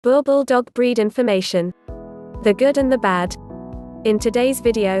Boerboel dog breed information. The good and the bad. In today's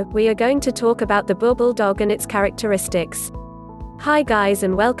video, we are going to talk about the Boerboel dog and its characteristics. Hi guys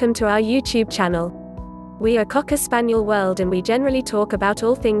and welcome to our YouTube channel. We are Cocker Spaniel World and we generally talk about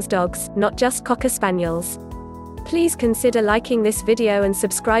all things dogs, not just Cocker Spaniels. Please consider liking this video and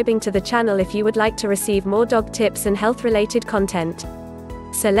subscribing to the channel if you would like to receive more dog tips and health-related content.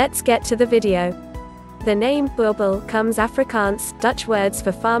 So let's get to the video. The name Boerboel comes Afrikaans, Dutch words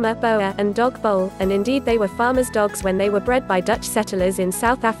for farmer, boer, and dog boel, and indeed they were farmers' dogs when they were bred by Dutch settlers in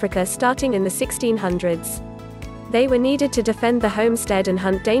South Africa starting in the 1600s. They were needed to defend the homestead and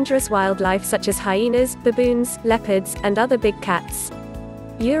hunt dangerous wildlife such as hyenas, baboons, leopards, and other big cats.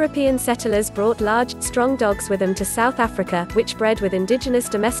 European settlers brought large, strong dogs with them to South Africa, which bred with indigenous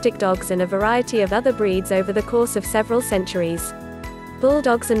domestic dogs and a variety of other breeds over the course of several centuries.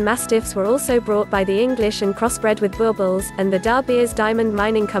 Bulldogs and mastiffs were also brought by the English and crossbred with Boerboels, and the De Beers Diamond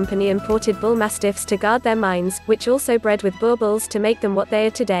Mining Company imported bull mastiffs to guard their mines, which also bred with Boerboels to make them what they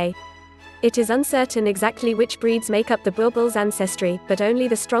are today. It is uncertain exactly which breeds make up the Boerboel's ancestry, but only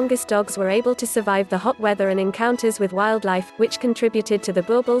the strongest dogs were able to survive the hot weather and encounters with wildlife, which contributed to the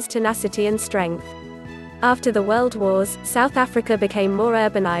Boerboel's tenacity and strength. After the World Wars, South Africa became more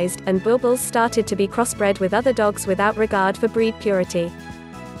urbanized, and Boerboels started to be crossbred with other dogs without regard for breed purity.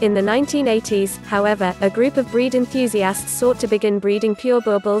 In the 1980s, however, a group of breed enthusiasts sought to begin breeding pure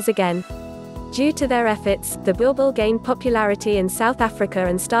Boerboels again. Due to their efforts, the Boerboel gained popularity in South Africa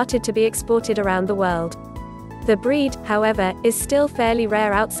and started to be exported around the world. The breed, however, is still fairly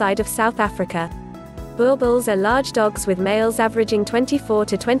rare outside of South Africa. Boerboels are large dogs with males averaging 24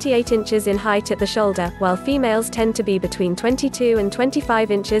 to 28 inches in height at the shoulder, while females tend to be between 22 and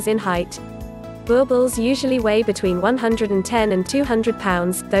 25 inches in height. Boerboels usually weigh between 110 and 200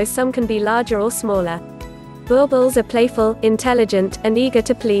 pounds, though some can be larger or smaller. Boerboels are playful, intelligent, and eager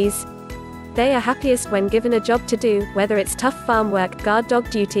to please. They are happiest when given a job to do, whether it's tough farm work, guard dog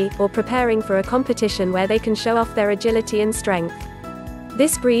duty, or preparing for a competition where they can show off their agility and strength.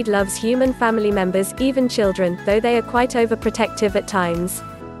 This breed loves human family members, even children, though they are quite overprotective at times.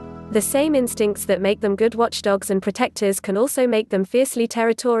 The same instincts that make them good watchdogs and protectors can also make them fiercely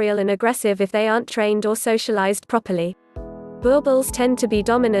territorial and aggressive if they aren't trained or socialized properly. Boerboels tend to be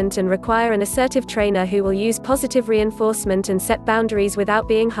dominant and require an assertive trainer who will use positive reinforcement and set boundaries without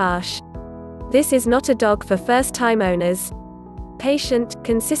being harsh. This is not a dog for first-time owners. Patient,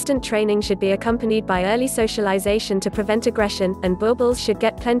 consistent training should be accompanied by early socialization to prevent aggression, and Boerboels should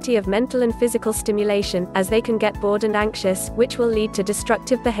get plenty of mental and physical stimulation, as they can get bored and anxious, which will lead to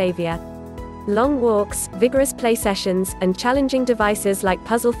destructive behavior. Long walks, vigorous play sessions, and challenging devices like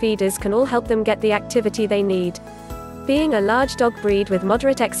puzzle feeders can all help them get the activity they need. Being a large dog breed with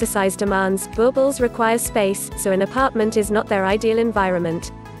moderate exercise demands, Boerboels require space, so an apartment is not their ideal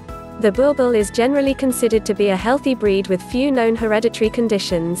environment. The Boerboel is generally considered to be a healthy breed with few known hereditary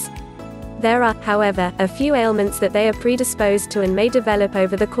conditions. There are, however, a few ailments that they are predisposed to and may develop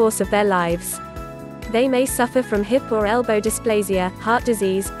over the course of their lives. They may suffer from hip or elbow dysplasia, heart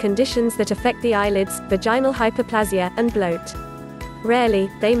disease, conditions that affect the eyelids, vaginal hyperplasia, and bloat. Rarely,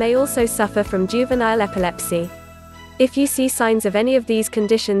 they may also suffer from juvenile epilepsy. If you see signs of any of these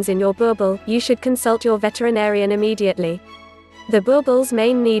conditions in your Boerboel, you should consult your veterinarian immediately. The Boerboel's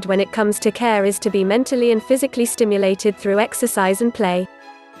main need when it comes to care is to be mentally and physically stimulated through exercise and play.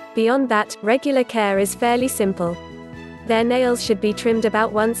 Beyond that, regular care is fairly simple. Their nails should be trimmed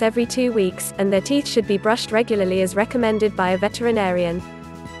about once every 2 weeks, and their teeth should be brushed regularly as recommended by a veterinarian.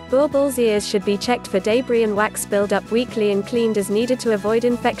 Boerboel's ears should be checked for debris and wax buildup weekly and cleaned as needed to avoid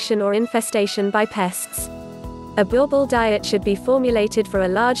infection or infestation by pests. A Boerboel diet should be formulated for a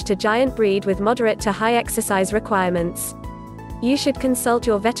large to giant breed with moderate to high exercise requirements. You should consult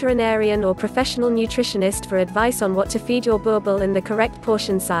your veterinarian or professional nutritionist for advice on what to feed your Boerboel and the correct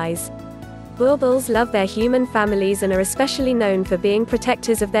portion size. Boerboels love their human families and are especially known for being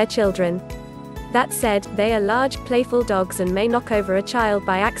protectors of their children. That said, they are large, playful dogs and may knock over a child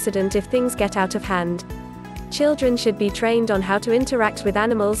by accident if things get out of hand. Children should be trained on how to interact with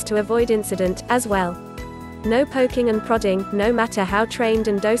animals to avoid incident, as well. No poking and prodding, no matter how trained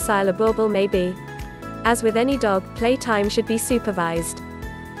and docile a Boerboel may be. As with any dog, playtime should be supervised.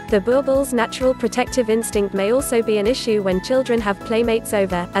 The Boerboel's natural protective instinct may also be an issue when children have playmates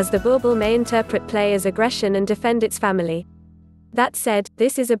over, as the Boerboel may interpret play as aggression and defend its family. That said,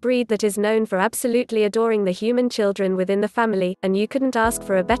 this is a breed that is known for absolutely adoring the human children within the family, and you couldn't ask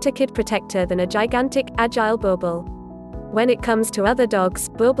for a better kid protector than a gigantic, agile Boerboel. When it comes to other dogs,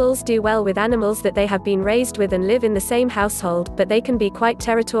 Boerboels do well with animals that they have been raised with and live in the same household, but they can be quite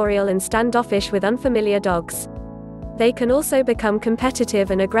territorial and standoffish with unfamiliar dogs. They can also become competitive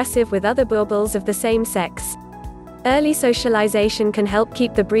and aggressive with other Boerboels of the same sex. Early socialization can help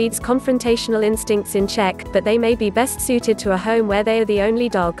keep the breed's confrontational instincts in check, but they may be best suited to a home where they are the only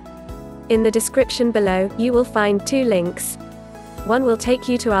dog. In the description below, you will find 2 links. One will take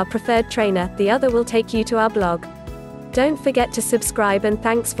you to our preferred trainer, the other will take you to our blog. Don't forget to subscribe, and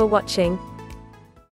thanks for watching.